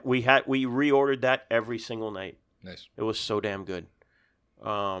amazing. We reordered that every single night. Nice. It was so damn good.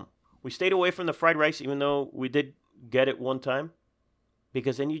 We stayed away from the fried rice, even though we did get it one time,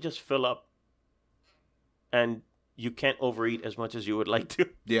 because then you just fill up, and you can't overeat as much as you would like to.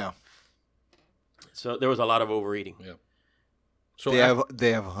 Yeah. So there was a lot of overeating. Yeah. So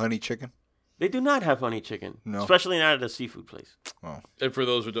they have honey chicken. They do not have honey chicken, no, especially not at a seafood place. Oh. And for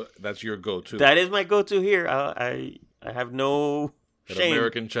those who don't, that's your go-to. That is my go-to here. I have no shame.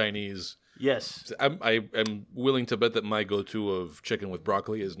 American Chinese. Yes. I'm willing to bet that my go-to of chicken with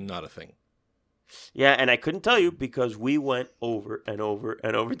broccoli is not a thing. Yeah, and I couldn't tell you because we went over and over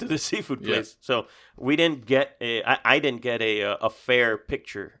and over to the seafood place. Yeah. So we didn't get I didn't get a fair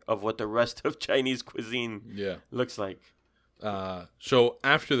picture of what the rest of Chinese cuisine looks like. So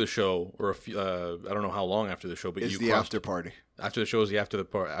after the show, or I don't know how long after the show, but it's the after party. After the show is the after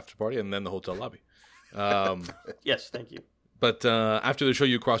party, and then the hotel lobby. Yes, thank you. But after the show,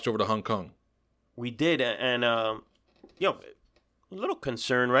 you crossed over to Hong Kong. We did, and a little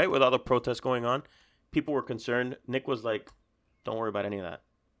concerned, right, with all the protests going on. People were concerned. Nick was like, "Don't worry about any of that.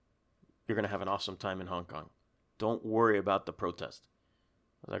 You're gonna have an awesome time in Hong Kong. Don't worry about the protest."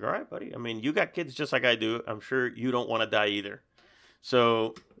 I was like, "All right, buddy. I mean, you got kids just like I do. I'm sure you don't want to die either."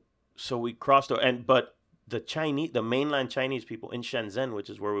 So we crossed over, but the mainland Chinese people in Shenzhen, which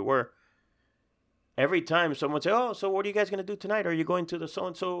is where we were. Every time someone would say, "Oh, so what are you guys going to do tonight? Are you going to the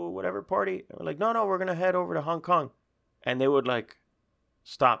so-and-so whatever party?" And we're like, no, we're going to head over to Hong Kong. And they would like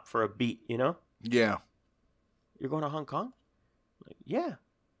stop for a beat, you know? Yeah. You're going to Hong Kong? Like, yeah.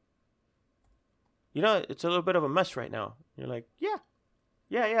 You know, it's a little bit of a mess right now. You're like,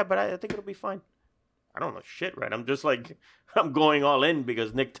 yeah, but I think it'll be fine. I don't know shit, right? I'm just like, I'm going all in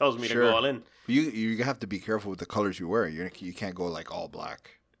because Nick tells me to go all in. You have to be careful with the colors you wear. You can't go like all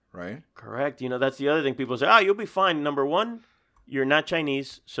black. Right? Correct. You know, that's the other thing. People say, you'll be fine. Number one, you're not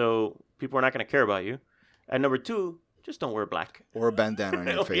Chinese, so people are not going to care about you. And number two, just don't wear black. Or a bandana on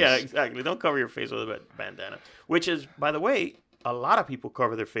your face. Yeah, exactly. Don't cover your face with a bandana. Which is, by the way, a lot of people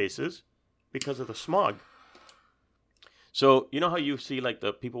cover their faces because of the smog. So, you know how you see like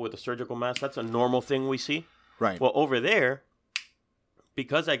the people with the surgical mask? That's a normal thing we see. Right. Well, over there,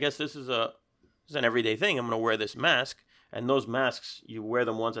 because I guess this is an everyday thing, I'm going to wear this mask. And those masks, you wear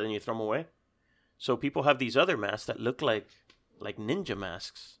them once and then you throw them away. So people have these other masks that look like ninja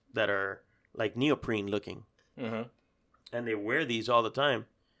masks that are like neoprene looking. Mm-hmm. And they wear these all the time.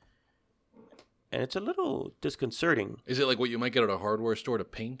 And it's a little disconcerting. Is it like what you might get at a hardware store to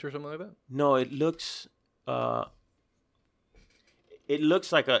paint or something like that? No, it looks like a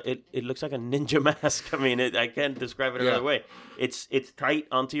ninja mask. I mean, I can't describe it another way. It's tight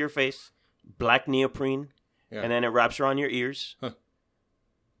onto your face, black neoprene. Yeah. And then it wraps around your ears,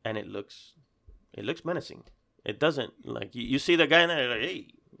 and it looks menacing. It doesn't like you see the guy in there like, hey,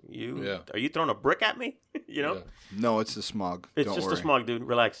 are you throwing a brick at me? You know? Yeah. No, it's the smog. It's just the smog, dude.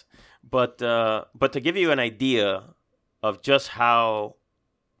 Relax. But to give you an idea of just how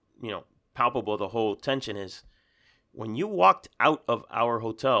palpable the whole tension is, when you walked out of our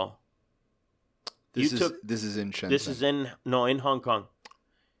hotel, this is in Shenzhen. This is in Hong Kong.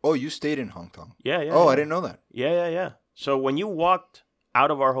 Oh, you stayed in Hong Kong? Yeah. Oh, I didn't know that. Yeah. So when you walked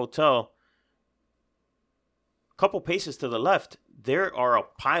out of our hotel, a couple paces to the left, there are a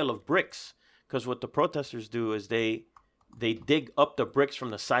pile of bricks. Because what the protesters do is they dig up the bricks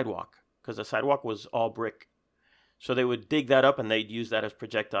from the sidewalk. Because the sidewalk was all brick. So they would dig that up and they'd use that as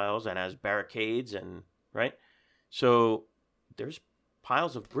projectiles and as barricades right? So there's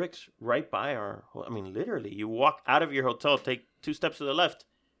piles of bricks right by literally, you walk out of your hotel, take 2 steps to the left,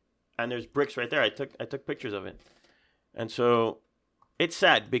 and there's bricks right there. I took pictures of it. And so it's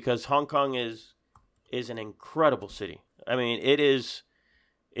sad because Hong Kong is an incredible city. I mean, it is,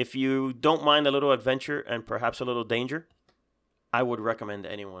 if you don't mind a little adventure and perhaps a little danger, I would recommend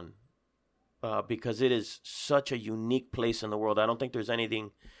anyone because it is such a unique place in the world. I don't think there's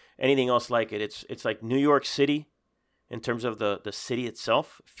anything else like it. It's like New York City in terms of the city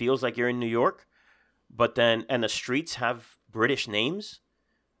itself. It feels like you're in New York, but then, and the streets have British names.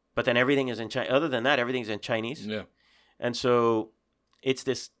 but then everything is in Chinese. Other than that, everything's in Chinese. Yeah. And so it's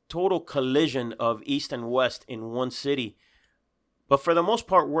this total collision of East and West in one city, but for the most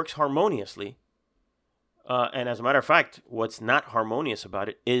part works harmoniously. And as a matter of fact, what's not harmonious about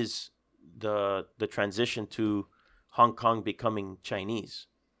it is the transition to Hong Kong becoming Chinese,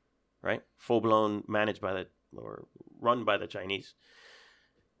 right? Full blown managed by or run by the Chinese,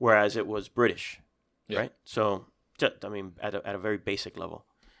 whereas it was British, right? So, I mean, at a very basic level,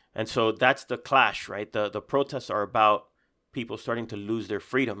 and so that's the clash, right? The protests are about people starting to lose their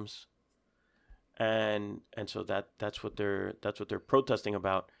freedoms, and so that's what they're protesting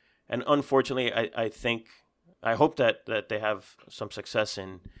about. And unfortunately, I hope that they have some success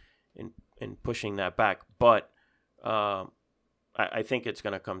in pushing that back. But I think it's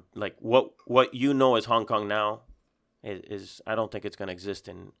going to come, like what as Hong Kong now is I don't think it's going to exist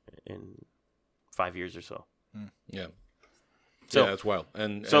in 5 years or so. Yeah. So that's wild.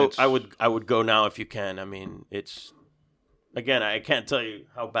 And so I would go now if you can. I mean, it's, again, I can't tell you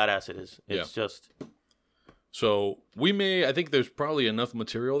how badass it is. It's just. So I think there's probably enough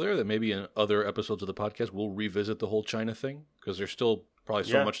material there that maybe in other episodes of the podcast we'll revisit the whole China thing, because there's still probably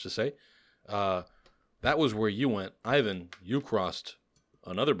so much to say. That was where you went. Ivan, you crossed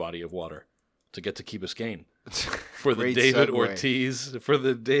another body of water to get to Key Biscayne for the David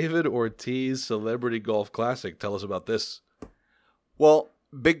Ortiz Celebrity Golf Classic. Tell us about this. Well,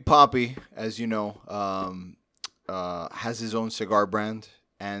 Big Papi, as you know, has his own cigar brand.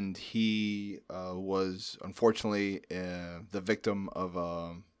 And he was unfortunately the victim of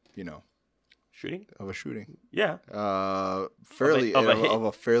a shooting. Yeah. Of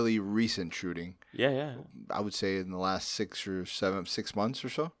a fairly recent shooting. Yeah. I would say in the last 6 months or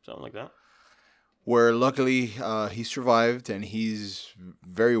so. Something like that. Where luckily he survived and he's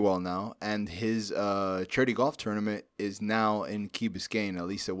very well now. And his charity golf tournament is now in Key Biscayne. At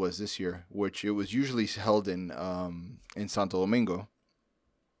least it was this year, which it was usually held in Santo Domingo.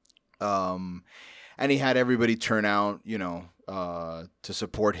 And he had everybody turn out, to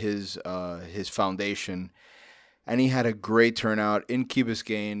support his foundation. And he had a great turnout in Key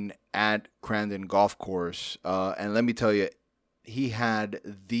Biscayne at Crandon Golf Course. And let me tell you, he had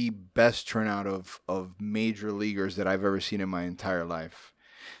the best turnout of major leaguers that I've ever seen in my entire life.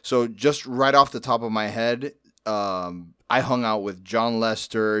 So just right off the top of my head, I hung out with John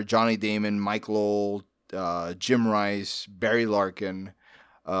Lester, Johnny Damon, Mike Lowell, Jim Rice, Barry Larkin.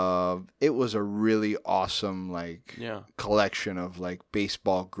 It was a really awesome collection of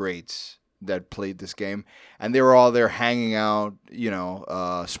baseball greats that played this game, and they were all there hanging out,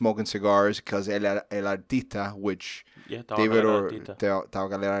 smoking cigars, because El Artista, which David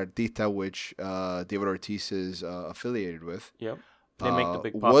Ortiz is affiliated with. Yep. They make the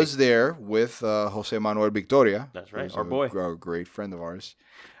Big Papi. Was there with Jose Manuel Victoria. That's right, our boy, a great friend of ours.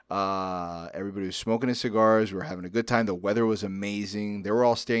 Everybody was smoking his cigars. We were having a good time. The weather was amazing. They were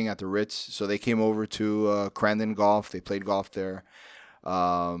all staying at the Ritz, so they came over to Crandon Golf. They played golf there.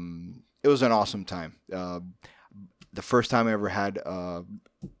 It was an awesome time. The first time I ever had, what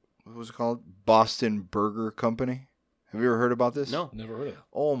was it called? Boston Burger Company. Have you ever heard about this? No. Never heard of it.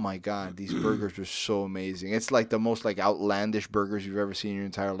 Oh, my God. These burgers were so amazing. It's like the most outlandish burgers you've ever seen in your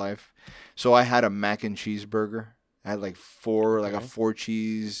entire life. So I had a mac and cheese burger. I had a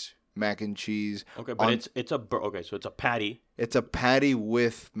 4-cheese mac and cheese. Okay, but so it's a patty. It's a patty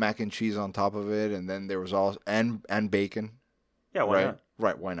with mac and cheese on top of it, and then there was and bacon. Yeah, why not?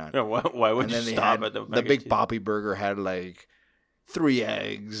 Right, why not? Yeah, why would you stop at the Big Papi burger had 3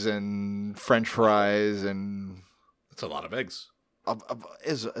 eggs and French fries and. That's a lot of eggs.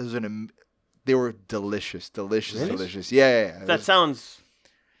 They were delicious. Really? Delicious. Yeah. That sounds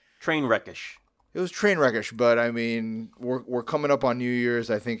train wreckish. It was train wreckish, but I mean, we're coming up on New Year's.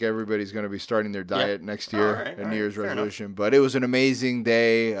 I think everybody's going to be starting their diet next year, New Year's resolution. But it was an amazing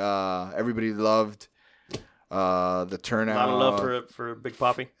day. Everybody loved the turnout. A lot of love for Big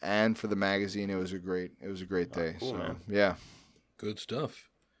Papi and for the magazine. It was a great day. Cool, man. Yeah, good stuff.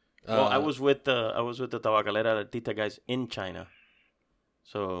 Well, I was with the Tabacalera Artista guys in China,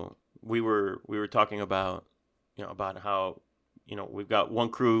 so we were talking about how. We've got one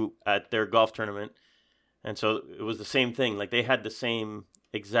crew at their golf tournament, and so it was the same thing. They had the same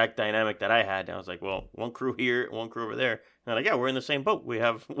exact dynamic that I had. And I was like, well, one crew here, one crew over there. And they're like, yeah, we're in the same boat. We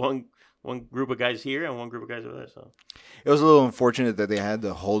have one group of guys here and one group of guys over there. So it was a little unfortunate that they had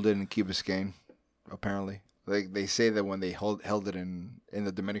to hold it in Key Biscayne, apparently. They say that when they held it in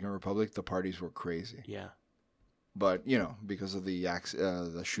the Dominican Republic, the parties were crazy. Yeah. But, because of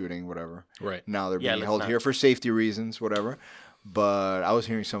the shooting, whatever. Right. Now they're being held here for safety reasons, whatever. But I was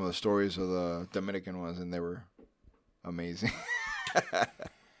hearing some of the stories of the Dominican ones, and they were amazing.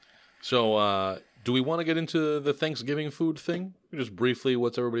 So, do we want to get into the Thanksgiving food thing? Just briefly,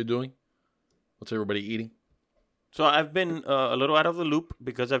 what's everybody doing? What's everybody eating? So I've been a little out of the loop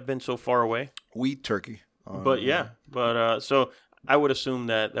because I've been so far away. Wheat turkey. So I would assume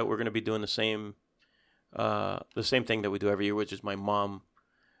that we're going to be doing the same thing that we do every year, which is my mom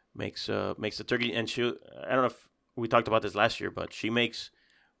makes the turkey, and I don't know if we talked about this last year, but she makes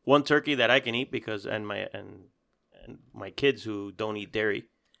one turkey that I can eat because and my kids who don't eat dairy,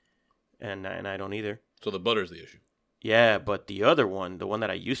 and I don't either. So the butter's the issue. Yeah, but the other one, the one that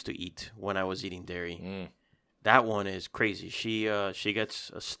I used to eat when I was eating dairy, that one is crazy. She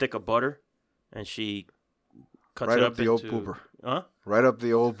gets a stick of butter, and she cuts right it up up the into, old pooper. Huh? Right up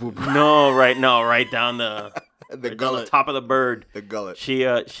the old pooper. Right down the the right gullet. down the top of the bird. The gullet. She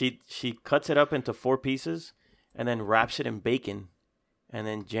cuts it up into 4 pieces, and then wraps it in bacon, and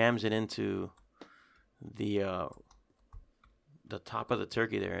then jams it into the top of the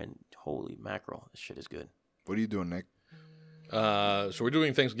turkey there. And holy mackerel, this shit is good. What are you doing, Nick? So we're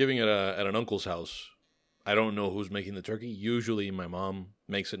doing Thanksgiving at an uncle's house. I don't know who's making the turkey. Usually my mom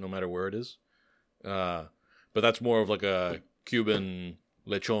makes it no matter where it is. But that's more of like a Cuban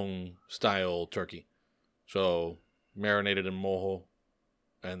lechon style turkey. So marinated in mojo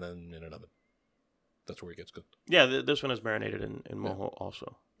and then in an oven. That's where it gets cooked. Yeah, this one is marinated in mojo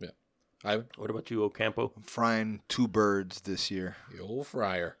also. Yeah. Ivan? What about you, Ocampo? I'm frying 2 birds this year. The old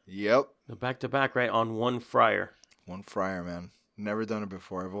fryer. Yep. The back-to-back, right, on one fryer. 1 fryer, man. Never done it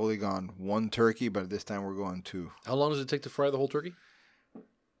before. I've only gone 1 turkey, but this time we're going 2. How long does it take to fry the whole turkey? I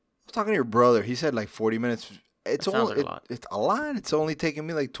was talking to your brother. He said like 40 minutes. It's That sounds like a lot. It's a lot. It's only taking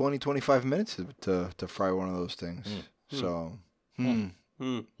me like 20, 25 minutes to fry one of those things. So,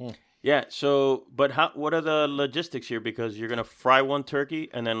 Yeah, so, but what are the logistics here? Because you're going to fry one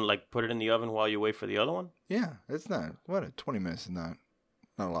turkey and then, like, put it in the oven while you wait for the other one? yeah, it's not. 20 minutes is not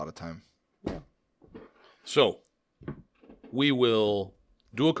a lot of time. So, we will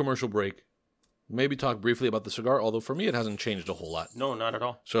do a commercial break. Maybe talk briefly about the cigar, although for me it hasn't changed a whole lot. No, not at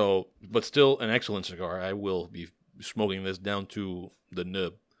all. So, but still an excellent cigar. I will be smoking this down to the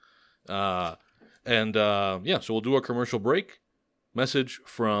nib. So we'll do a commercial break. Message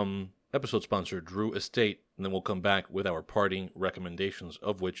from episode sponsor Drew Estate, and then we'll come back with our parting recommendations,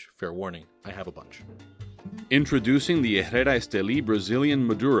 of which, fair warning, I have a bunch. Introducing the Herrera Esteli Brazilian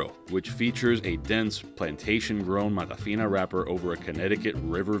Maduro, which features a dense plantation-grown Matafina wrapper over a Connecticut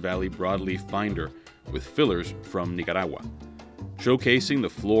River Valley broadleaf binder with fillers from Nicaragua. Showcasing the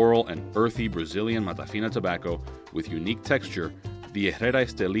floral and earthy Brazilian Matafina tobacco with unique texture, the Herrera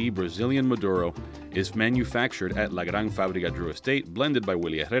Esteli Brazilian Maduro is manufactured at La Gran Fábrica Drew Estate, blended by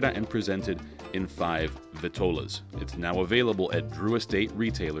Willie Herrera, and presented in 5 vitolas. It's now available at Drew Estate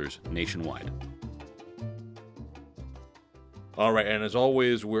retailers nationwide. All right, and as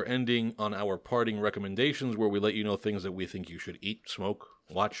always, we're ending on our parting recommendations, where we let you know things that we think you should eat, smoke,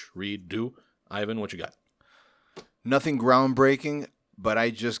 watch, read, do. Ivan, what you got? Nothing groundbreaking, but I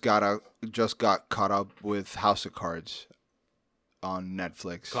just got caught up with House of Cards on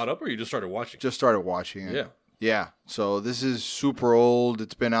Netflix. Caught up, or you just started watching? Just started watching it. Yeah. Yeah. So this is super old.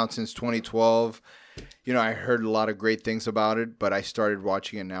 It's been out since 2012. You know, I heard a lot of great things about it, but I started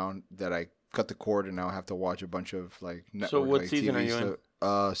watching it now that I cut the cord, and now I have to watch a bunch of like network. So what like, season TV are you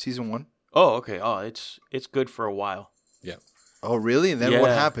stuff. Season 1. Oh, okay. Oh, it's good for a while. Yeah. Oh, really? And then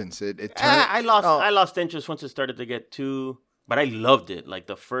what happens? It turns. I lost interest once it started to get too. But I loved it. Like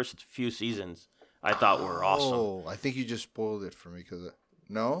the first few seasons, I thought were awesome. Oh, I think you just spoiled it for me because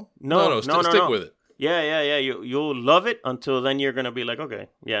no. No. Stick with it. Yeah. You'll love it until then you're gonna be like, okay,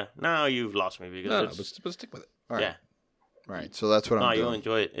 yeah, now you've lost me because but stick with it. All right. yeah. Right. So that's what I'm doing. You'll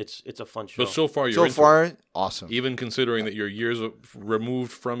enjoy it. It's a fun show. But so far, you're awesome. Even considering that you're years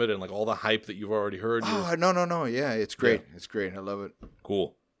removed from it and like all the hype that you've already heard. Oh, no. Yeah, it's great. Yeah. It's great. I love it.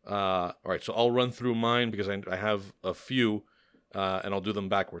 Cool. All right, so I'll run through mine because I have a few, and I'll do them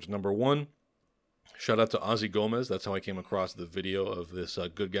backwards. Number 1, shout out to Ozzy Gomez. That's how I came across the video of this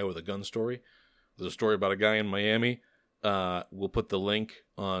good guy with a gun story. There's a story about a guy in Miami. We'll put the link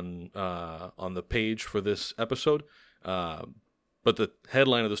on the page for this episode. But the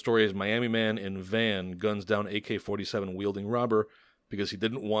headline of the story is Miami man in van guns down AK-47 wielding robber because he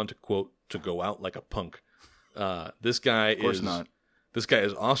didn't want, quote, to go out like a punk. This guy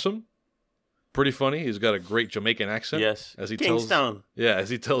is awesome. Pretty funny. He's got a great Jamaican accent. Yes. As he Kingstown. as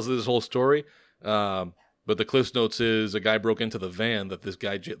he tells this whole story. But the Cliff's Notes is a guy broke into the van that this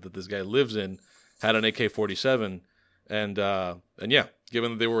guy lives in, had an AK-47, and yeah,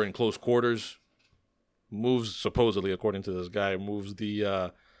 given that they were in close quarters, moves, supposedly according to this guy, moves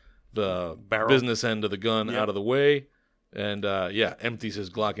the barrel, business end of the gun out of the way, And empties his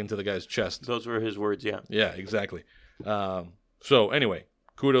Glock into the guy's chest. Those were his words, yeah. Yeah, exactly. So anyway,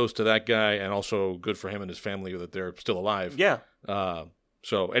 kudos to that guy, and also good for him and his family that they're still alive. Yeah.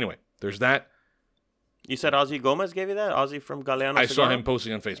 So anyway, there's that. You said Ozzy Gomez gave you that? Ozzy from Galeano I Cigar? saw him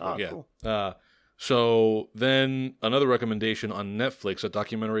posting on Facebook, Cool. So then another recommendation on Netflix, a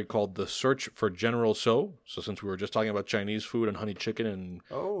documentary called The Search for General Tso. So since we were just talking about Chinese food and honey chicken and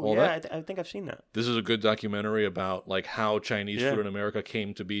all that. I think I've seen that. This is a good documentary about like how Chinese food in America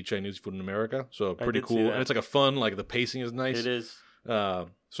came to be Chinese food in America. So pretty cool. And it's like a fun, like the pacing is nice. It is. So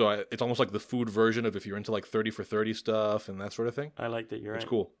it's almost like the food version of if you're into like 30 for 30 stuff and that sort of thing. I like that. You're right. It's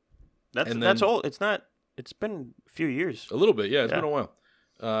cool. That's old. It's been a few years. A little bit, yeah. It's been a while.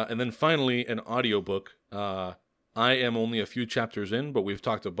 And then finally, an audiobook. I am only a few chapters in, but we've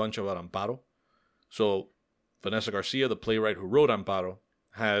talked a bunch about Amparo. So Vanessa Garcia, the playwright who wrote Amparo,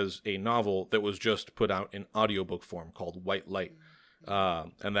 has a novel that was just put out in audiobook form called White Light.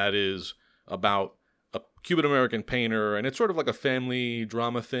 And that is about a Cuban-American painter, and it's sort of like a family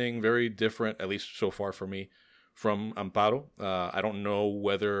drama thing, very different, at least so far for me, from Amparo. I don't know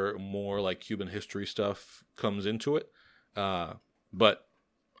whether more like Cuban history stuff comes into it, but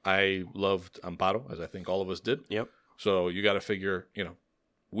I loved Amparo, as I think all of us did. Yep. So you got to figure,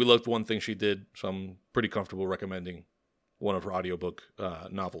 we loved one thing she did, so I'm pretty comfortable recommending one of her audiobook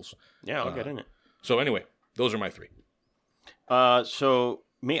novels. Yeah, I'll get in it. So anyway, those are my three. So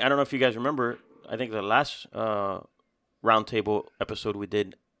me, I don't know if you guys remember, I think the last roundtable episode we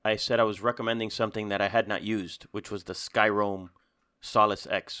did, I said I was recommending something that I had not used, which was the Skyroam Solace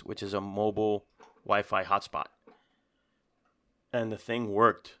X, which is a mobile Wi-Fi hotspot. And the thing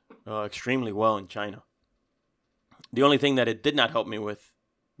worked extremely well in China. The only thing that it did not help me with,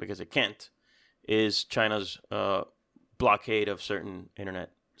 because it can't, is China's blockade of certain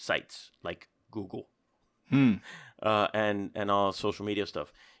internet sites like Google and all social media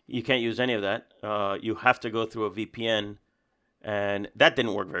stuff. You can't use any of that. You have to go through a VPN, and that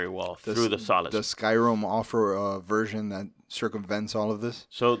didn't work very well through the Solace. Does Skyroam offer a version that circumvents all of this?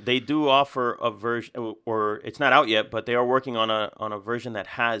 So they do offer a version, or it's not out yet, but they are working on a version that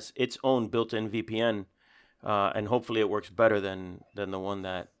has its own built-in VPN, and hopefully it works better than the one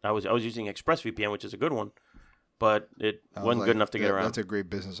that I was using ExpressVPN, which is a good one, but it wasn't good enough to get around. That's a great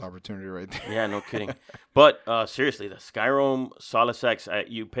business opportunity right there. Yeah, no kidding. But seriously, the Skyroam Solace X,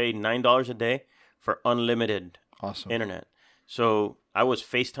 you pay $9 a day for unlimited internet. So I was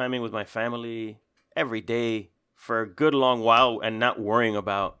FaceTiming with my family every day for a good long while and not worrying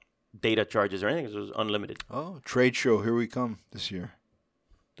about data charges or anything because it was unlimited. Oh, trade show. Here we come this year.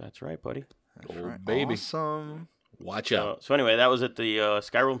 That's right, buddy. That's right. Baby. Awesome. Watch out. So anyway, that was at the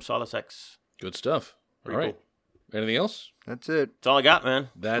Skyroam Solace X. Good stuff. All right. Cool. Anything else? That's it. That's all I got, man.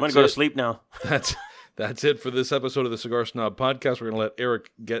 I'm going to go to sleep now. That's it for this episode of the Cigar Snob Podcast. We're going to let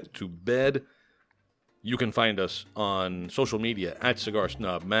Eric get to bed. You can find us on social media at Cigar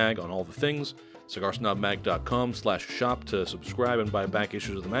Snob Mag on all the things. CigarSnobMag.com/shop to subscribe and buy back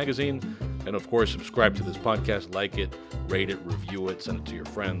issues of the magazine. And of course, subscribe to this podcast, like it, rate it, review it, send it to your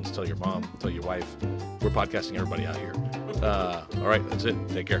friends, tell your mom, tell your wife. We're podcasting everybody out here. All right, that's it.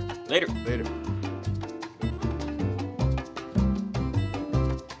 Take care. Later. Later.